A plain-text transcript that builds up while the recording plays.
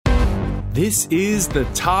This is the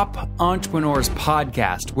Top Entrepreneurs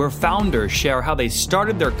Podcast, where founders share how they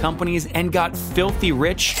started their companies and got filthy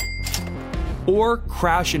rich or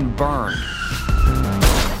crash and burn.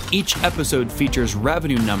 Each episode features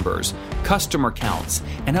revenue numbers, customer counts,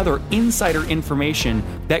 and other insider information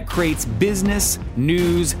that creates business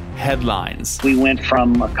news headlines. We went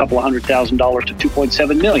from a couple of $100,000 to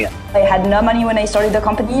 $2.7 million. I had no money when I started the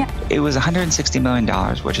company. It was $160 million,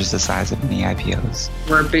 which is the size of many IPOs.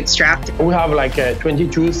 We're bootstrapped. We have like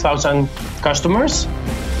 22,000 customers.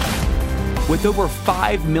 With over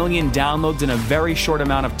 5 million downloads in a very short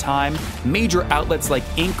amount of time, major outlets like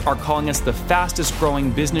Inc. are calling us the fastest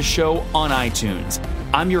growing business show on iTunes.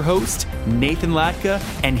 I'm your host, Nathan Latka,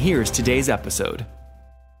 and here's today's episode.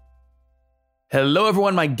 Hello,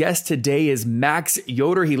 everyone. My guest today is Max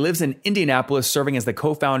Yoder. He lives in Indianapolis, serving as the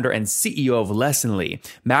co-founder and CEO of Lessonly.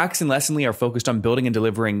 Max and Lessonly are focused on building and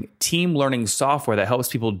delivering team learning software that helps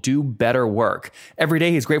people do better work. Every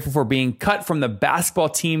day, he's grateful for being cut from the basketball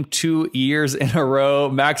team 2 years in a row.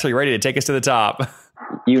 Max, are you ready to take us to the top?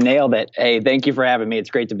 You nailed it. Hey, thank you for having me. It's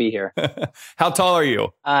great to be here. How tall are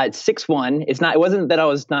you? 6'1". It wasn't that I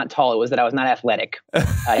was not tall. It was that I was not athletic.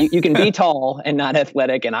 You can be tall and not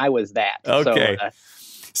athletic, and I was that. Okay.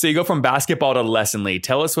 So you go from basketball to Lessonly.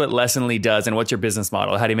 Tell us what Lessonly does and what's your business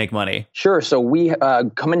model? How do you make money? Sure. So we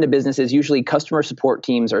come into businesses, usually customer support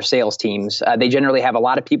teams or sales teams. They generally have a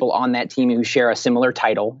lot of people on that team who share a similar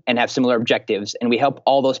title and have similar objectives. And we help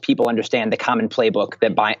all those people understand the common playbook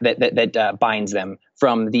that binds them,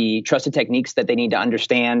 from the trusted techniques that they need to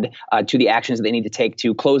understand to the actions that they need to take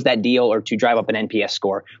to close that deal or to drive up an NPS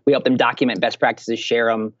score. We help them document best practices, share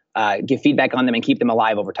them, give feedback on them, and keep them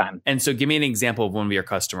alive over time. And so give me an example of one of your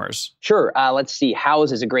customers. Sure. Let's see.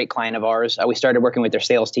 Houzz is a great client of ours. We started working with their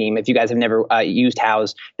sales team. If you guys have never used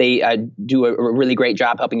Houzz, they do a really great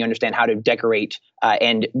job helping you understand how to decorate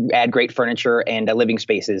and add great furniture and living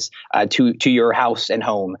spaces to your house and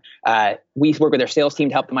home. We work with their sales team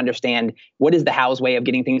to help them understand what is the Houzz way of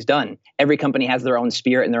getting things done. Every company has their own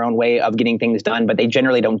spirit and their own way of getting things done, but they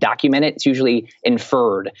generally don't document it. It's usually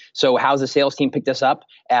inferred. So Houzz, the sales team, picked us up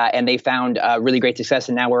and they found really great success.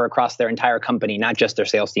 And now we're across their entire company, not just their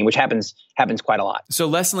sales team, which happens quite a lot. So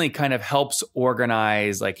Lessonly kind of helps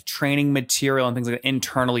organize like training material and things like that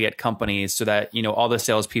internally at companies so that, you know, all the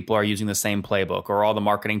salespeople are using the same playbook, or all the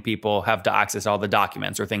marketing people have to access all the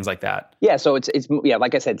documents or things like that. Yeah. So it's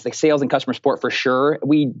like I said, it's like sales and customer support for sure.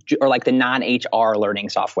 We are like the non-HR learning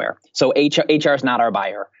software. So HR is not our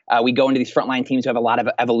buyer. We go into these frontline teams who have a lot of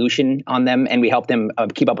evolution on them, and we help them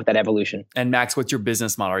keep up with that evolution. And Max, what's your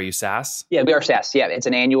business model? Are you SaaS? Yeah, we are SaaS. Yeah, it's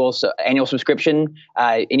an annual subscription,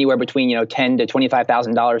 anywhere between $10,000 to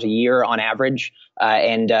 $25,000 a year on average,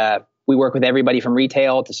 and we work with everybody from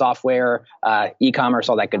retail to software, e-commerce,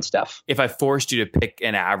 all that good stuff. If I forced you to pick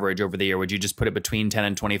an average over the year, would you just put it between 10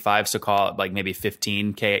 and 25? So call it like maybe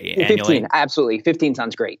 15K annually? 15, absolutely. 15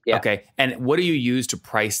 sounds great. Yeah. Okay. And what do you use to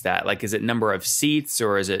price that? Like, is it number of seats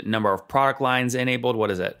or is it number of product lines enabled?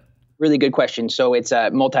 What is it? Really good question. So it's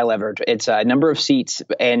multi-levered. It's a number of seats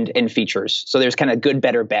and features. So there's kind of good,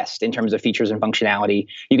 better, best in terms of features and functionality.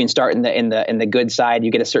 You can start in the good side. You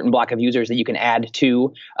get a certain block of users that you can add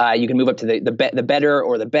to. You can move up to the better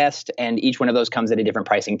or the best, and each one of those comes at a different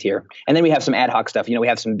pricing tier. And then we have some ad hoc stuff. We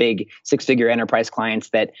have some big 6-figure enterprise clients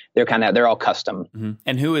that they're all custom. Mm-hmm.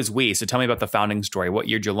 And who is we? So tell me about the founding story. What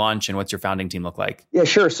year did you launch, and what's your founding team look like? Yeah,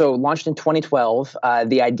 sure. So launched in 2012.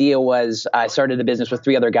 The idea was I started the business with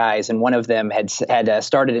 3 other guys, and one of them had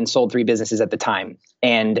started and sold 3 businesses at the time.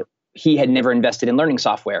 And he had never invested in learning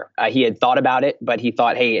software. He had thought about it, but he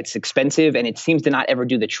thought, hey, it's expensive and it seems to not ever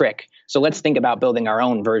do the trick. So let's think about building our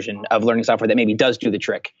own version of learning software that maybe does do the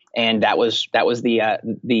trick. And that was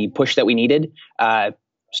the push that we needed.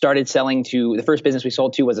 Started selling to the first business we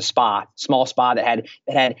sold to was a small spa that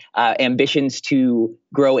had ambitions to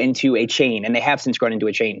grow into a chain, and they have since grown into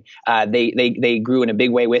a chain. They grew in a big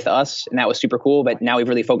way with us, and that was super cool. But now we've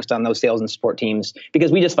really focused on those sales and support teams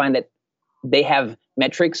because we just find that they have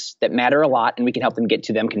metrics that matter a lot, and we can help them get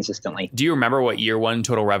to them consistently. Do you remember what year 1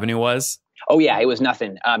 total revenue was? Oh yeah, it was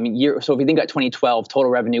nothing. So if you think about 2012, total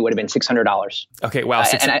revenue would have been $600. Okay, wow.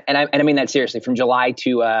 And I mean that seriously. From July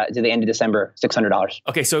to the end of December, $600.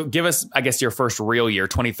 Okay, so give us, I guess, your first real year,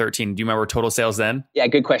 2013. Do you remember total sales then? Yeah,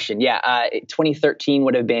 good question. Yeah, 2013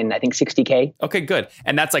 would have been, I think, $60K. Okay, good.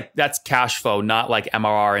 And that's cash flow, not like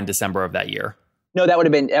MRR in December of that year. No, that would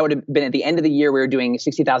have been at the end of the year. We were doing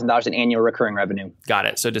 $60,000 in annual recurring revenue. Got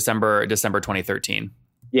it. So December 2013.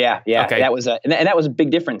 Yeah. Okay. That was and that was a big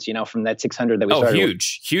difference, from that 600 that we started.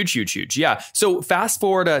 Huge. Yeah. So fast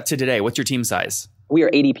forward to today. What's your team size? We are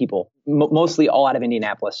 80 people. mostly all out of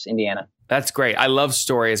Indianapolis, Indiana. That's great. I love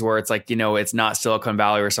stories where it's like, it's not Silicon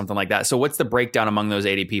Valley or something like that. So what's the breakdown among those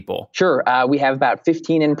 80 people? Sure. We have about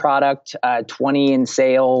 15 in product, 20 in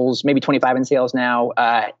sales, maybe 25 in sales now.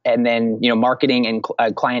 And then, marketing and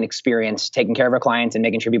client experience, taking care of our clients and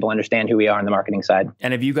making sure people understand who we are on the marketing side.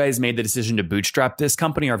 And have you guys made the decision to bootstrap this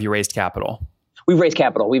company, or have you raised capital? We've raised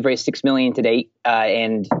capital. We've raised $6 million to date,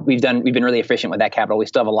 and we've been really efficient with that capital. We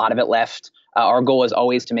still have a lot of it left. Our goal is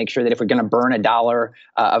always to make sure that if we're going to burn $1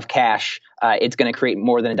 of cash, it's going to create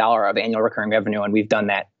more than $1 of annual recurring revenue, and we've done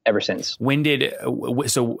that ever since. Was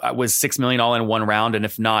 $6 million all in one round? And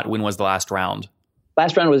if not, when was the last round?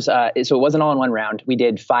 Last round was, so it wasn't all in one round. We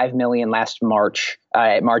did $5 million last March,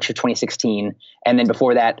 March of 2016. And then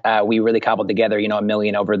before that, we really cobbled together, $1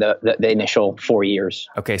 million over the initial 4 years.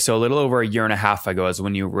 Okay. So a little over a year and a half ago is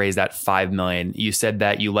when you raised that $5 million. You said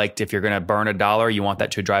that you liked, if you're going to burn $1, you want that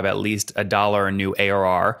to drive at least $1 in new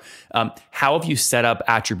ARR. How have you set up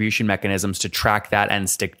attribution mechanisms to track that and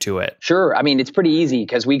stick to it? Sure. I mean, it's pretty easy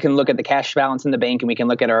because we can look at the cash balance in the bank and we can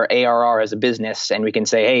look at our ARR as a business and we can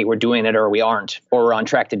say, hey, we're doing it or we aren't, or we're on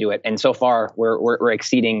track to do it. And so far we're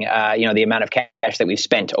exceeding, the amount of cash that we've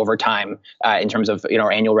spent over time in terms of,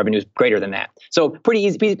 our annual revenue is greater than that. So pretty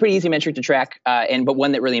easy metric to track. But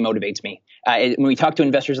one that really motivates me. When we talk to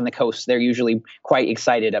investors on the coast, they're usually quite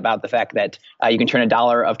excited about the fact that you can turn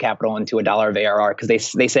 $1 of capital into $1 of ARR.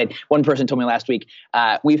 Because they said, one person told me last week,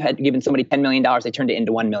 we've had given somebody $10 million, they turned it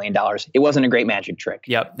into $1 million. It wasn't a great magic trick.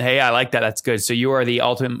 Yep. Hey, I like that. That's good. So you are the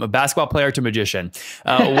ultimate basketball player to magician.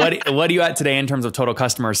 What are you at today in terms of total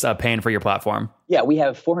customers paying for your platform? Yeah, we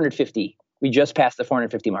have 450. We just passed the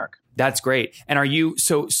 450 mark. That's great. And are you,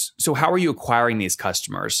 so how are you acquiring these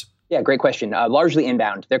customers? Yeah, great question. Largely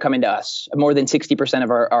inbound. They're coming to us. More than 60% of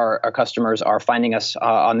our customers are finding us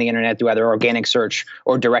on the internet through either organic search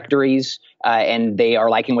or directories, and they are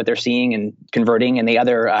liking what they're seeing and converting. And the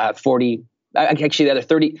other 30%,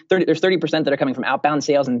 there's 30% that are coming from outbound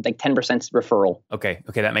sales and like 10% referral. Okay,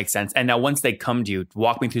 that makes sense. And now once they come to you,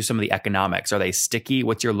 walk me through some of the economics. Are they sticky?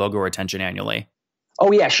 What's your logo retention annually?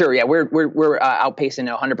 Oh yeah, sure. Yeah, we're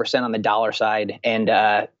outpacing 100% on the dollar side,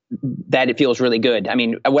 and that it feels really good. I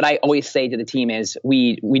mean, what I always say to the team is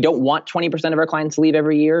we don't want 20% of our clients to leave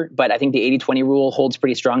every year, but I think the 80-20 rule holds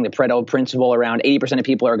pretty strong. The Pareto principle around 80% of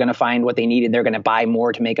people are going to find what they need and they're going to buy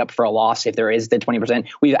more to make up for a loss if there is the 20%.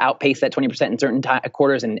 We've outpaced that 20% in certain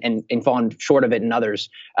quarters and fallen short of it in others.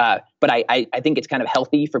 But I think it's kind of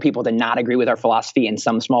healthy for people to not agree with our philosophy in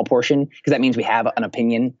some small portion, because that means we have an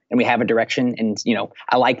opinion and we have a direction. And,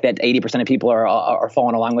 I like that 80% of people are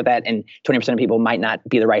following along with that, and 20% of people might not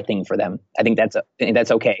be the right thing for them. I think that's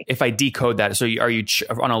okay. If I decode that, so are you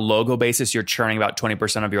on a logo basis, you're churning about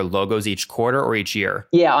 20% of your logos each quarter or each year?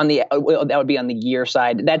 Yeah, that would be on the year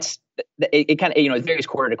side. That's it kind of, it varies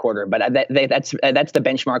quarter to quarter, but that's the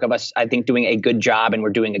benchmark of us, I think, doing a good job, and we're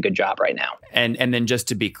doing a good job right now. And then just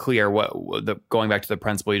to be clear, going back to the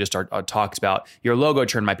principle you just talked about, your logo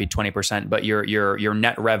churn might be 20%, but your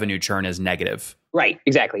net revenue churn is negative. Right.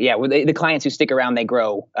 Exactly. Yeah. Well, the clients who stick around, they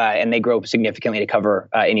grow, and they grow significantly to cover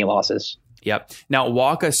any losses. Yep. Now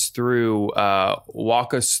walk us through how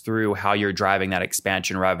you're driving that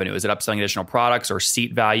expansion revenue. Is it upselling additional products or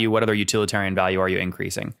seat value? What other utilitarian value are you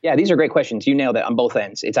increasing? Yeah, these are great questions. You nailed it on both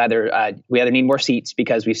ends. It's either we either need more seats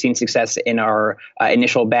because we've seen success in our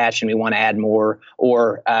initial batch and we want to add more,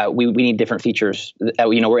 or we need different features.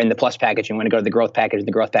 We're in the plus package and we want to go to the growth package.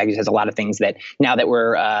 The growth package has a lot of things that now that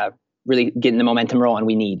we're really getting the momentum rolling,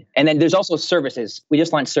 we need. And then there's also services. We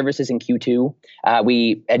just launched services in Q2.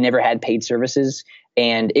 We had never had paid services,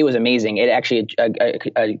 and it was amazing. It actually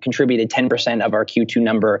contributed 10% of our Q2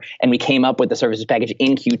 number, and we came up with the services package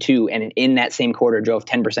in Q2, and in that same quarter drove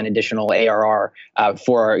 10% additional ARR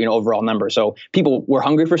for our overall number. So people were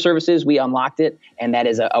hungry for services. We unlocked it, and that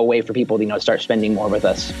is a way for people to start spending more with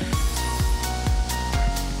us.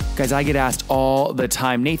 Guys, I get asked all the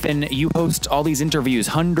time, Nathan, you host all these interviews,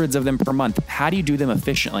 hundreds of them per month. How do you do them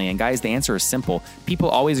efficiently? And guys, the answer is simple. People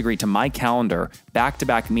always agree to my calendar,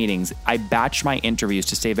 back-to-back meetings. I batch my interviews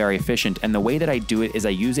to stay very efficient. And the way that I do it is I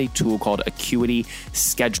use a tool called Acuity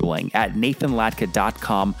Scheduling at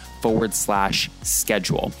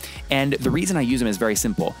nathanlatka.com/schedule. And the reason I use them is very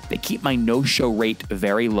simple. They keep my no-show rate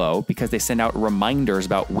very low because they send out reminders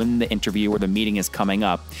about when the interview or the meeting is coming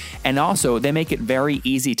up. And also, they make it very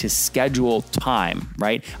easy to schedule time,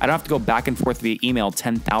 right? I don't have to go back and forth via email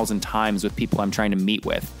 10,000 times with people I'm trying to meet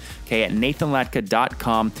with. Okay, at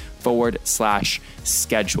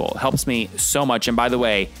nathanlatka.com/schedule. Helps me so much. And by the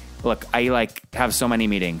way, look, I have so many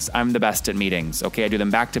meetings. I'm the best at meetings. Okay, I do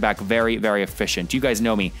them back to back, very, very efficient. You guys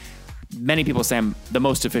know me. many people say I'm the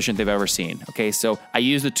most efficient they've ever seen. Okay, so I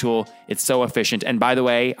use the tool. It's so efficient. And by the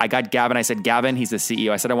way, I got Gavin. I said, Gavin, he's the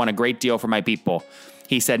CEO. I said, I want a great deal for my people.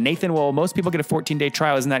 He said, Nathan, well, most people get a 14-day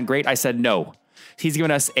trial. Isn't that great? I said, no. He's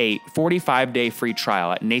given us a 45-day free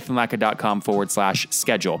trial at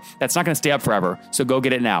nathanlatka.com/schedule. That's not going to stay up forever, so go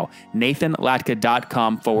get it now.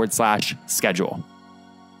 nathanlatka.com/schedule.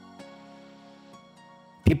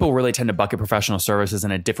 People really tend to bucket professional services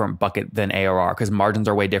in a different bucket than ARR because margins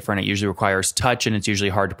are way different. It usually requires touch, and it's usually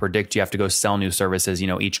hard to predict. You have to go sell new services,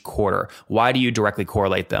 each quarter. Why do you directly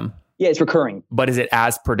correlate them? Yeah, it's recurring. But is it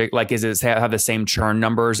as is it have the same churn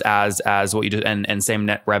numbers as what you do and same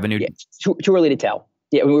net revenue? Yeah, too early to tell.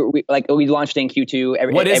 Yeah, we launched in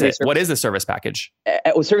Q2. What is it? What is the service package?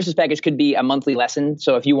 Services package could be a monthly lesson.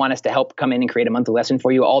 So if you want us to help come in and create a monthly lesson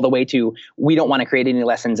for you, all the way to we don't want to create any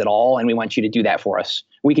lessons at all, and we want you to do that for us,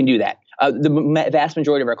 we can do that. The vast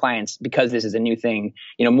majority of our clients, because this is a new thing,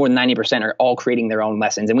 more than 90% are all creating their own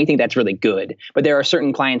lessons, and we think that's really good. But there are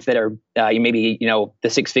certain clients that are maybe the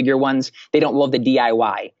 6-figure ones. They don't love the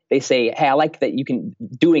DIY. They say, hey, I like that you can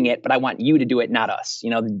doing it, but I want you to do it, not us.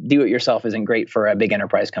 Do it yourself isn't great for a big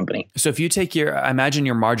enterprise company. So if you take I imagine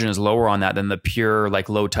your margin is lower on that than the pure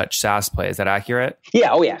low touch SaaS play. Is that accurate?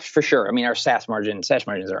 Yeah. Oh yeah, for sure. I mean, our SaaS margins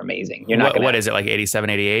are amazing. You're not what is it, 87,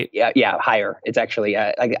 88? Yeah, higher. It's actually,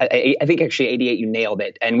 I think actually 88, you nailed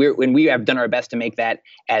it. And we have done our best to make that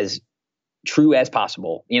as true as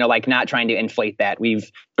possible, not trying to inflate that.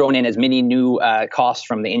 We've thrown in as many new costs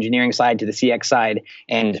from the engineering side to the CX side,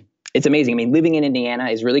 and it's amazing. I mean, living in Indiana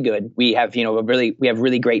is really good. We have, we have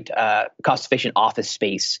really great cost efficient office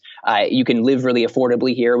space. You can live really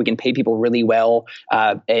affordably here. We can pay people really well,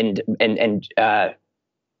 and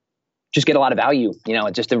just get a lot of value.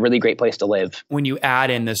 It's just a really great place to live. When you add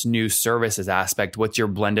in this new services aspect, what's your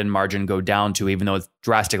blended margin go down to, even though it's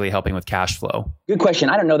drastically helping with cash flow? Good question.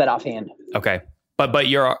 I don't know that offhand. Okay. But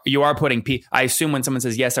you are putting, I assume when someone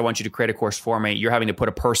says, yes, I want you to create a course for me, you're having to put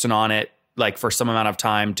a person on it for some amount of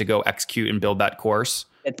time to go execute and build that course.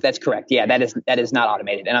 That's correct. Yeah, that is not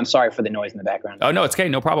automated. And I'm sorry for the noise in the background. Oh, no, it's okay.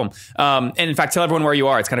 No problem. And in fact, tell everyone where you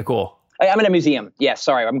are. It's kind of cool. I'm in a museum. Yeah,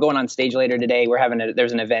 sorry. I'm going on stage later today.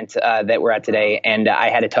 There's an event that we're at today, and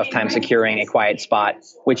I had a tough time securing a quiet spot,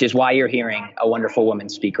 which is why you're hearing a wonderful woman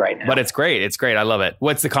speak right now. But it's great. It's great. I love it.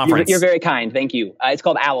 What's the conference? You're very kind. Thank you. It's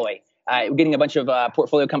called Alloy. We're getting a bunch of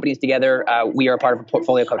portfolio companies together. We are part of a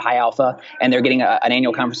portfolio called High Alpha, and they're getting an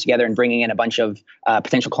annual conference together and bringing in a bunch of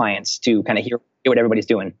potential clients to kind of hear what everybody's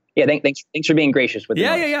doing. Yeah, thanks for being gracious with me.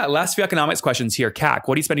 Yeah. Last few economics questions here. CAC,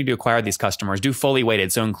 what are you spending to acquire these customers? Do fully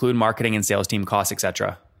weighted, so include marketing and sales team costs,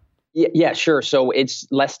 etc. Yeah, sure. So it's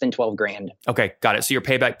less than 12 grand. Okay, got it. So your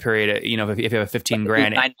payback period, if you have a 15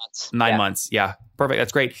 grand, 9 months. 9 months. Yeah, perfect.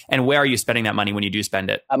 That's great. And where are you spending that money when you do spend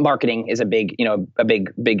it? Marketing is a big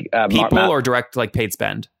people or direct paid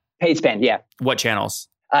spend? Paid spend, yeah. What channels?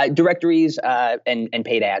 Directories and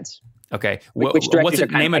paid ads. Okay. Which what's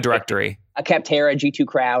it? Name a directory. Capterra, G2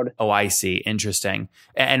 Crowd. Oh, I see. Interesting.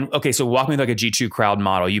 And okay, so walk me through a G2 Crowd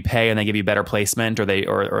model. You pay and they give you better placement, or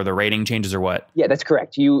the rating changes, or what? Yeah, that's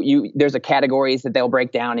correct. There's a categories that they'll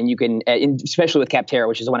break down, and you can, especially with Capterra,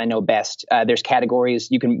 which is the one I know best. There's categories.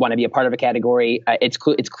 You can want to be a part of a category. It's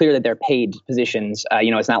clear that they're paid positions.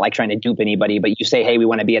 It's not like trying to dupe anybody, but you say, hey, we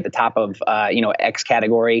want to be at the top of X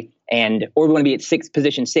category. Or we want to be at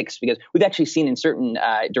position 6, because we've actually seen in certain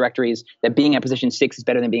directories that being at position 6 is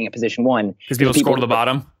better than being at position 1. Because people scroll to the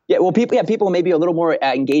bottom. Yeah, well, people may be a little more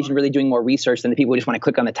engaged and really doing more research than the people who just want to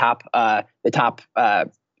click on the top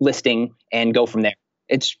listing and go from there.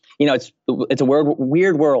 It's a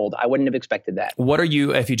weird world. I wouldn't have expected that. What are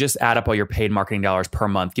you, if you just add up all your paid marketing dollars per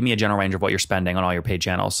month? Give me a general range of what you're spending on all your paid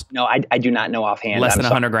channels. No, I do not know offhand. Less than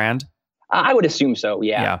 100 grand. I would assume so.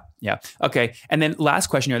 Yeah. Okay. And then last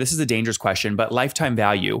question here. This is a dangerous question, but lifetime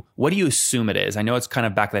value. What do you assume it is? I know it's kind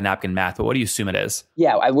of back of the napkin math, but what do you assume it is?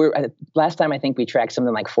 Yeah. Last time I think we tracked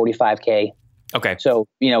something like 45K. Okay. So,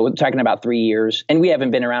 we're talking about 3 years, and we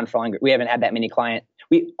haven't been around for longer. We haven't had that many clients.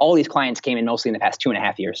 All these clients came in mostly in the past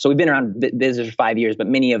 2.5 years. So we've been around business for 5 years, but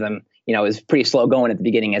many of them, is pretty slow going at the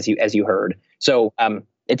beginning, as you heard. So,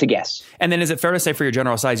 it's a guess. And then is it fair to say for your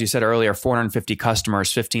general size, you said earlier, 450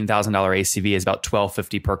 customers, $15,000 ACV is about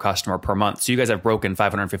 $1,250 per customer per month. So you guys have broken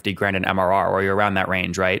 550 grand in MRR, or you're around that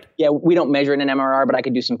range, right? Yeah, we don't measure it in MRR, but I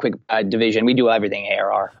could do some quick division. We do everything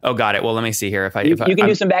ARR. Oh, got it. Well, let me see here. You can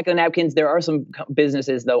do some back of the napkins. There are some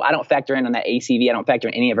businesses, though. I don't factor in on that ACV. I don't factor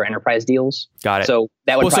in any of our enterprise deals. Got it. So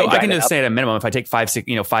that would probably I can just say at a minimum, if I take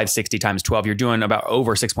 560 times 12, you're doing about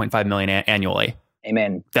over 6.5 million annually.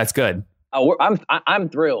 Amen. That's good. I'm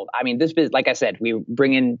thrilled. I mean, this business, like I said, we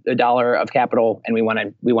bring in $1 of capital, and we want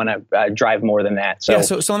to drive more than that. So, yeah.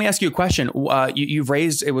 So let me ask you a question. You've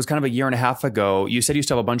raised, it was kind of a year and a half ago. You said you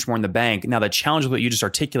still have a bunch more in the bank. Now, the challenge with what you just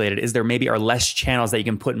articulated is there maybe are less channels that you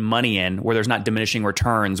can put money in where there's not diminishing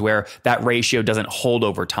returns, where that ratio doesn't hold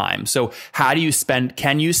over time. So how do you spend?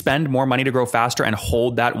 Can you spend more money to grow faster and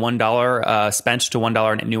hold that $1 spent to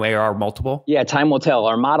 $1 new ARR multiple? Yeah, time will tell.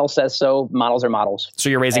 Our model says so. Models are models. So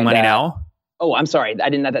you're raising money now? Oh, I'm sorry.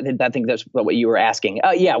 I think that's what you were asking.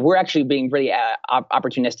 Yeah, we're actually being pretty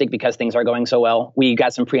opportunistic because things are going so well. We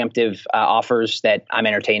got some preemptive offers that I'm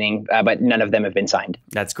entertaining, but none of them have been signed.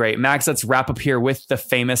 That's great. Max, let's wrap up here with the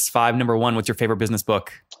famous 5. Number 1, what's your favorite business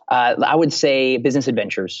book? I would say Business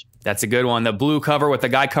Adventures. That's a good one. The blue cover with the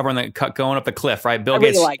guy covering going up the cliff, right? Bill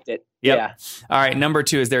Gates. I really liked it. Yep. Yeah. All right. Number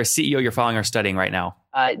 2, is there a CEO you're following or studying right now?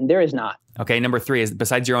 There is not. Okay. Number 3 is,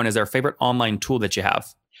 besides your own, is there a favorite online tool that you have?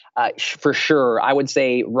 For sure. I would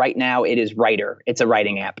say right now it is Writer. It's a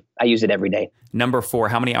writing app. I use it every day. Number 4,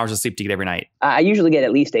 how many hours of sleep do you get every night? I usually get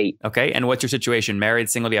at least 8. Okay. And what's your situation? Married,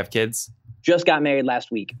 single, do you have kids? Just got married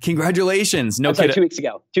last week. Congratulations. No kids. 2 weeks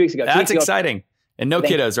ago. 2 weeks ago. That's exciting. And no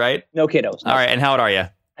kiddos, right? No kiddos. No. All right. And how old are you?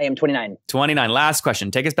 I am 29. 29. Last question.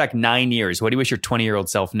 Take us back 9 years. What do you wish your 20-year-old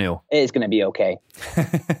self knew? It's going to be okay.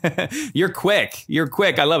 You're quick.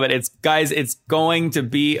 I love it. It's going to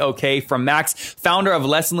be okay. From Max, founder of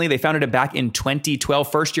Lessonly. They founded it back in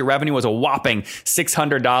 2012. First year revenue was a whopping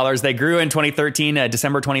 $600. They grew in 2013,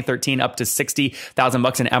 December 2013, up to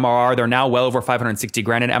 $60,000 in MRR. They're now well over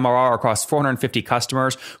 $560,000 in MRR across 450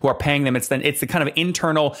 customers who are paying them. It's the kind of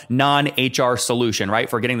internal non-HR solution, right?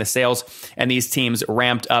 For getting the sales and these teams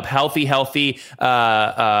ramped up. Healthy, well,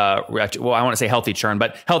 I want to say healthy churn,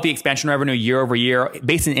 but healthy expansion revenue year over year,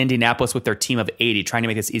 based in Indianapolis with their team of 80, trying to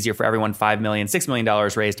make this easier for everyone. $5 million, $6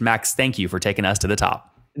 million raised. Max, thank you for taking us to the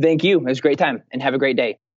top. Thank you. It was a great time, and have a great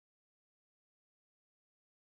day.